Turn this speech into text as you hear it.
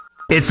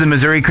It's the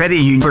Missouri Credit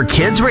Union for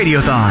Kids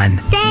Radiothon.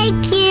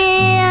 Thank you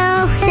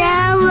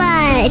so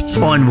much.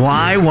 On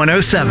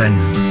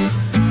Y107.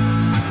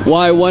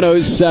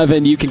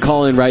 Y107, you can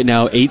call in right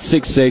now,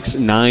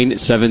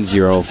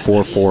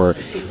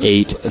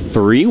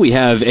 866-970-4483. We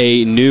have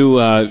a new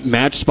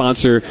match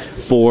sponsor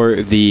for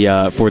the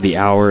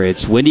hour.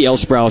 It's Wendy L.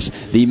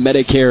 Sprouse, the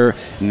Medicare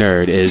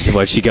nerd is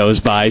what she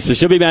goes by. So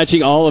she'll be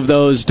matching all of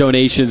those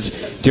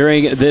donations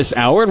during this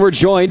hour. And we're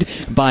joined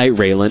by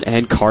Raelyn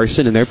and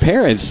Karsyn and their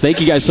parents. Thank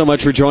you guys so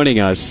much for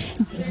joining us.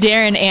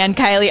 Darren and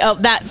Kylee. Oh,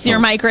 that's your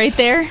mic right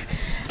there.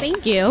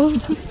 Thank you.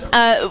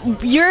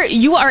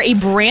 You are a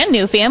brand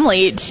new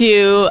family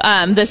to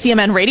the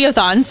CMN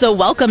Radiothon, so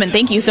welcome and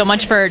thank you so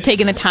much for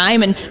taking the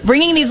time and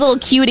bringing these little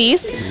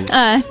cuties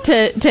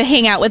to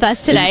hang out with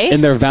us today.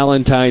 In their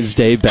Valentine's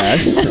Day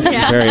best.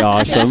 Yeah. Very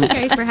awesome. Thank you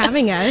guys for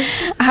having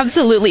us.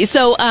 Absolutely.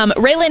 So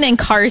Raelyn and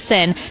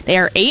Karsyn, they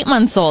are 8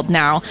 months old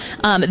now.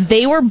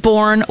 They were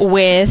born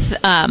with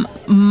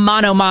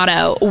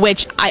mono,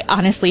 which I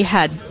honestly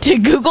had to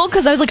Google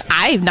because I was like,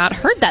 I've not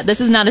heard that. This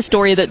is not a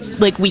story that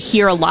like we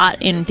hear a lot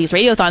in these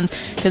radiothons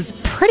because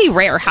pretty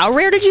rare. How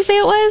rare did you say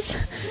it was?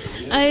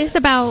 It's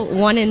about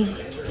 1 in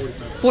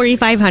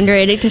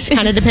 4,500. It just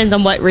kind of depends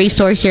on what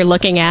resource you're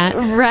looking at.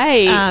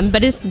 Right.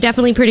 But it's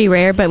definitely pretty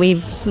rare, but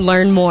we've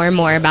learned more and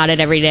more about it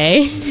every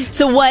day.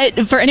 So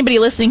what, for anybody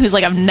listening who's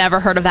like, I've never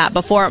heard of that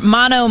before,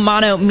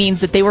 mono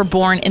means that they were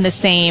born in the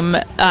same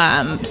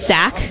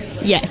sac?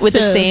 Yeah. With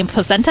the same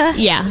placenta?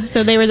 Yeah.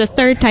 So they were the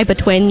third type of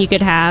twin you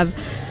could have.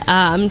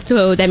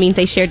 So that means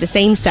they shared the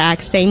same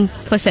sac, same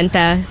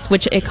placenta,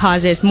 which it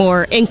causes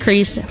more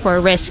increase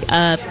for risk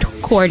of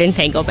cord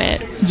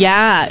entanglement.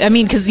 Yeah, I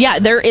mean, because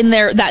they're in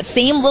that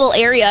same little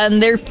area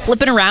and they're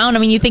flipping around. I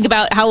mean, you think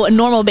about how a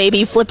normal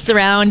baby flips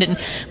around and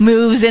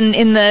moves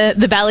in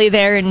the belly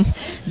there, and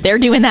they're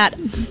doing that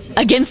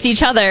against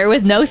each other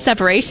with no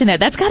separation there.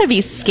 That's got to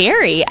be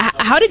scary.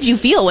 How did you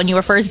feel when you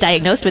were first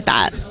diagnosed with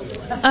that?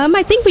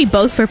 I think we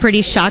both were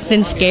pretty shocked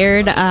and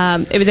scared.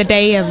 It was a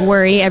day of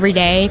worry every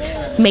day.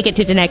 Make it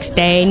to the next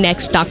day,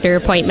 next doctor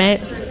appointment.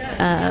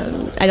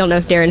 I don't know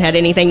if Darren had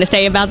anything to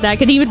say about that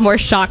because he was more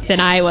shocked than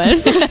I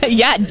was.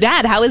 Yeah,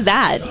 Dad, how was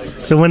that?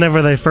 So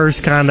whenever they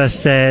first kind of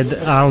said,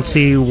 I don't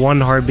see one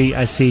heartbeat,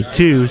 I see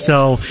two.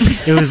 So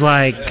it was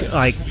like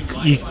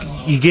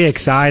you get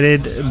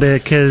excited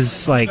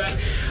because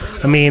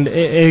I mean,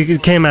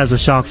 it came as a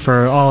shock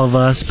for all of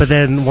us, but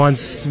then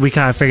once we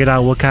kind of figured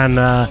out what kind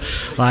of,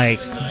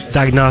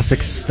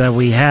 diagnostics that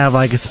we have,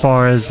 as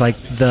far as,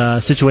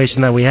 the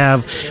situation that we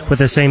have with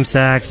the same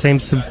sac, same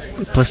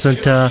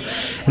placenta,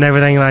 and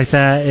everything like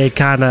that,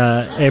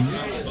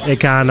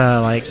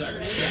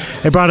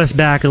 it brought us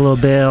back a little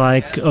bit,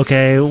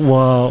 okay,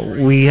 well,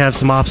 we have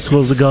some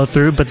obstacles to go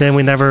through, but then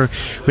we never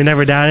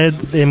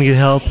doubted. MU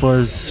Health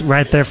was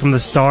right there from the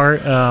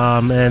start,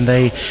 and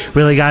they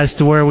really got us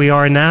to where we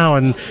are now,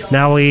 and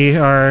now we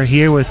are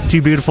here with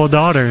two beautiful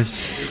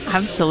daughters.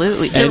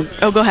 Absolutely. Go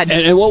ahead.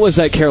 And what was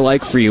that care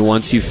like for you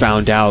once you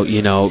found out,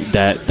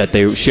 that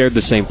they shared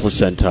the same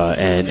placenta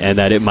and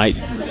that it might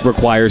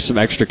require some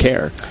extra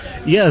care?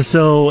 Yeah,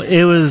 so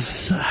it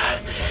was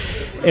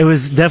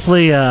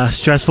definitely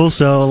stressful.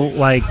 So,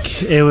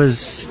 it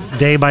was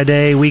day by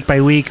day, week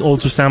by week,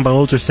 ultrasound by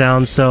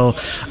ultrasound. So,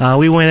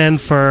 we went in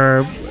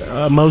for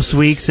most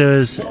weeks. It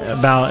was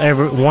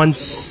about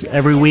once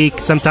every week.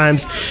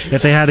 Sometimes,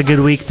 if they had a good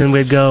week, then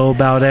we'd go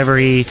about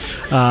every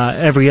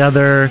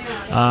other.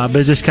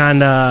 But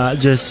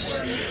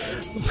just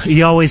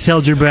you always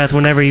held your breath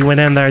whenever you went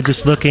in there,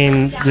 just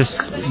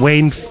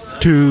waiting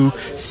to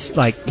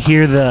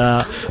hear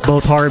the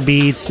both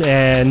heartbeats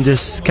and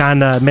just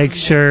kind of make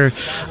sure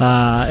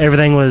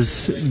everything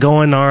was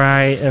going all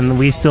right, and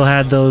we still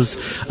had those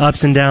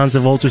ups and downs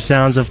of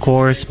ultrasounds, of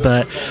course,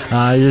 but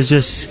it was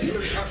just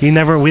we've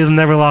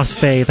never lost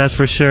faith, that's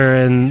for sure.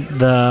 And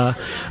the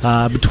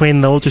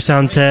between the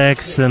ultrasound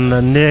techs and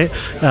the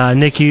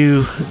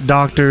NICU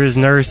doctors,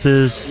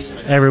 nurses,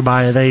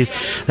 everybody,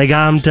 they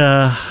got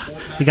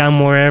them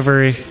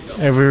wherever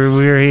we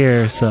were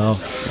here. So.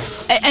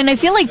 And I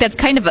feel like that's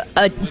kind of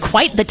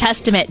quite the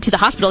testament to the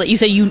hospital that you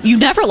say you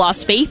never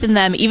lost faith in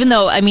them, even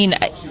though, I mean,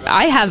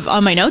 I have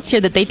on my notes here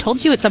that they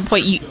told you at some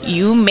point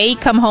you may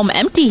come home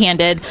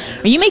empty-handed,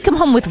 or you may come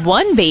home with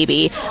one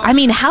baby. I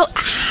mean, how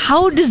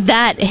does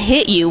that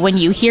hit you when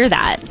you hear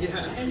that?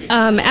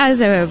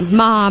 As a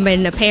mom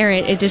and a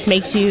parent, it just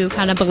makes you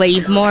kind of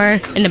believe more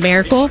in the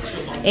miracle.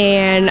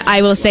 And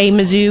I will say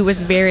Mizzou was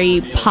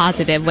very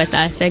positive with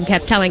us and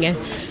kept telling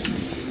us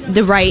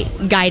the right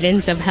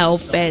guidance of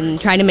help and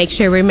trying to make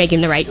sure we're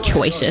making the right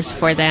choices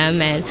for them.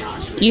 And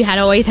you had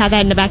always had that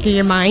in the back of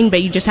your mind,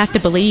 but you just have to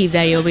believe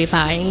that you'll be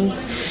fine.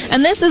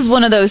 And this is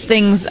one of those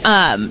things,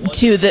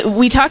 too, that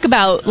we talk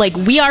about,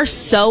 we are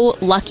so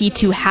lucky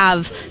to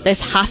have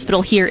this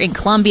hospital here in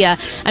Columbia.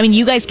 I mean,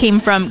 you guys came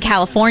from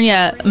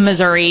California,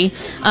 Missouri,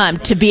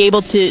 to be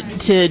able to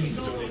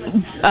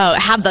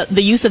have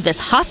the use of this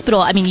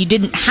hospital. I mean, you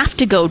didn't have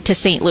to go to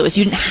St. Louis.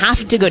 You didn't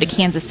have to go to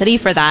Kansas City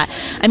for that.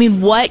 I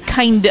mean, what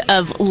kind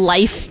of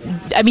life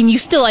I mean, you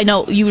still, I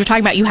know you were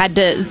talking about you had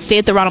to stay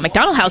at the Ronald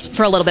McDonald House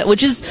for a little bit,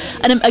 which is,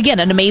 again,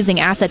 an amazing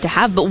asset to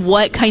have. But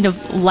what kind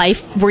of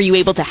life were you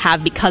able to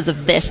have because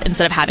of this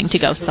instead of having to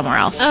go somewhere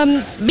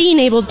else? Being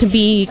able to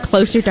be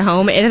closer to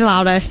home, it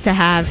allowed us to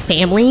have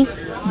family,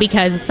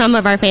 because some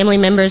of our family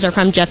members are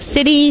from Jeff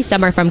City,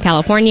 some are from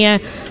California,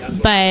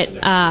 but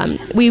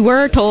we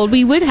were told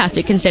we would have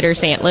to consider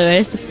St.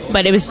 Louis,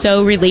 but it was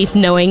so relief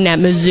knowing that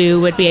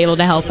Mizzou would be able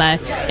to help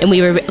us, and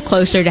we were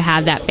closer to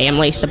have that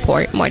family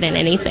support more than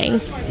anything.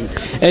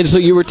 And so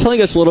you were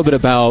telling us a little bit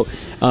about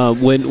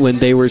when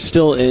they were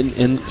still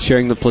in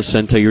sharing the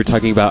placenta. You were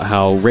talking about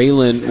how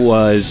Raelyn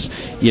was,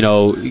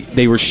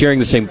 they were sharing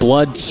the same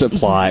blood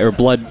supply or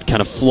blood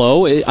kind of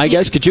flow, I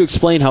guess. Could you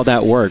explain how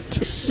that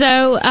worked?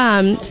 So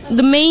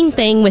the main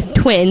thing with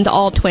twins,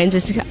 all twins,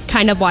 is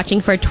kind of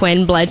watching for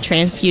twin blood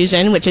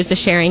transfusion, which is the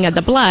sharing of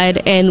the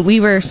blood. And we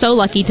were so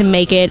lucky to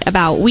make it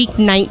about week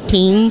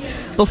 19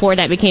 before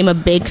that became a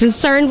big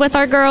concern with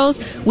our girls.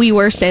 We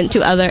were sent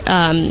to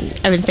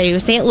I would say it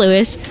was St.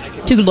 Louis,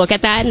 to look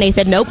at that, and they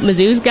said, nope,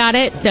 Mizzou's got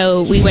it.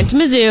 So we went to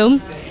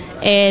Mizzou,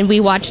 and we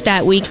watched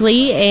that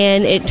weekly,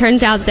 and it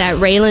turns out that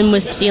Raelyn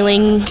was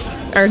stealing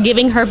or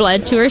giving her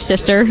blood to her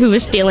sister, who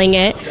was stealing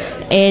it,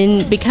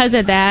 and because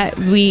of that,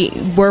 we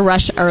were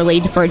rushed early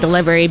for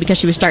delivery because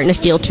she was starting to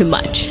steal too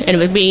much, and it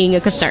was being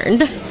a concern.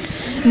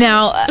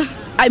 Now,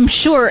 I'm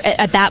sure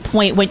at that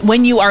point,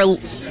 when you are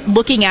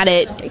looking at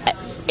it,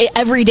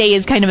 every day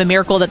is kind of a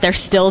miracle that they're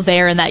still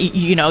there, and that,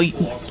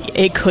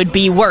 it could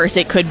be worse.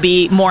 It could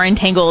be more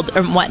entangled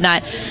or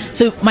whatnot.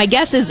 So my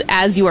guess is,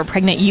 as you were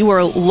pregnant, you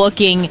were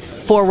looking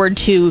forward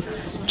to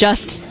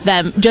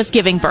just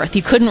giving birth.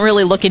 You couldn't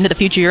really look into the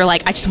future. You're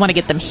like, I just want to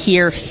get them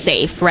here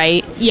safe,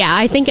 right? Yeah,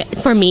 I think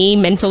for me,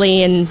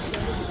 mentally, and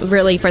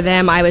really for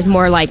them, I was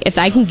more like, if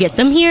I can get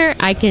them here,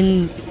 I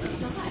can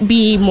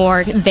be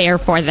more there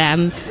for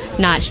them,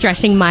 not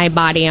stressing my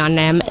body on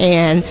them,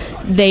 and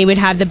they would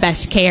have the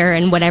best care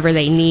and whatever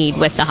they need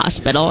with the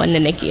hospital and the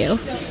NICU.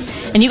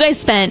 And you guys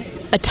spent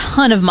a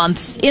ton of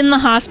months in the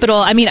hospital.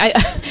 I mean,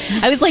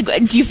 I was like,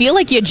 do you feel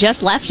like you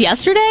just left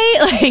yesterday?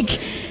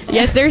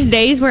 Yes, there's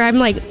days where I'm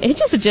like,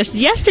 it was just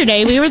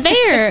yesterday we were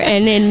there.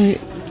 And then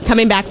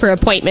coming back for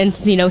appointments,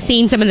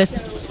 seeing some of the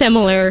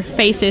similar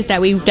faces that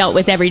we dealt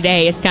with every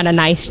day is kind of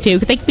nice too,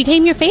 because they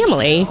became your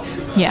family.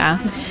 Yeah.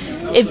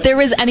 If there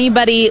was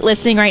anybody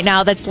listening right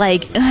now that's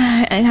like,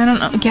 I don't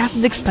know, gas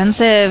is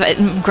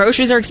expensive,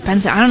 groceries are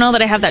expensive, I don't know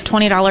that I have that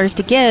 $20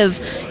 to give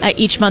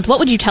each month, what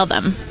would you tell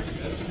them?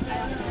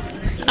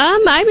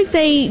 I would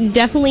say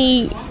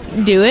definitely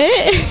do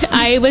it.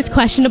 I was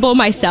questionable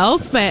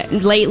myself, but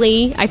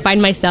lately I find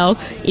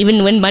myself,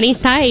 even when money's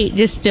tight,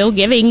 just still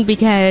giving,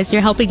 because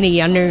you're helping the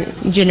younger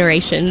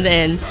generations,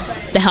 and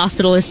the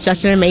hospital is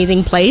just an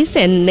amazing place,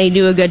 and they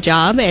do a good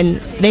job, and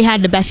they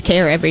had the best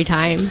care every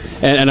time.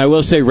 And I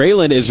will say,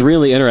 Raelyn is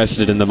really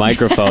interested in the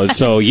microphone,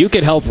 so you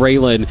could help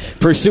Raelyn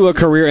pursue a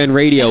career in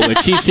radio,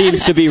 which she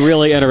seems to be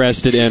really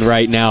interested in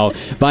right now,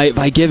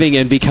 by giving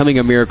and becoming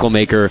a miracle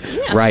maker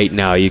right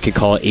now. You can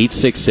call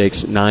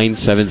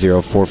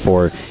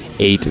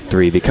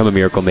 866-970-4483. Become a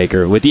miracle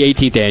maker with the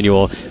 18th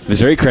annual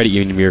Missouri Credit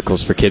Union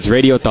Miracles for Kids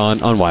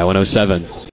Radiothon on Y107.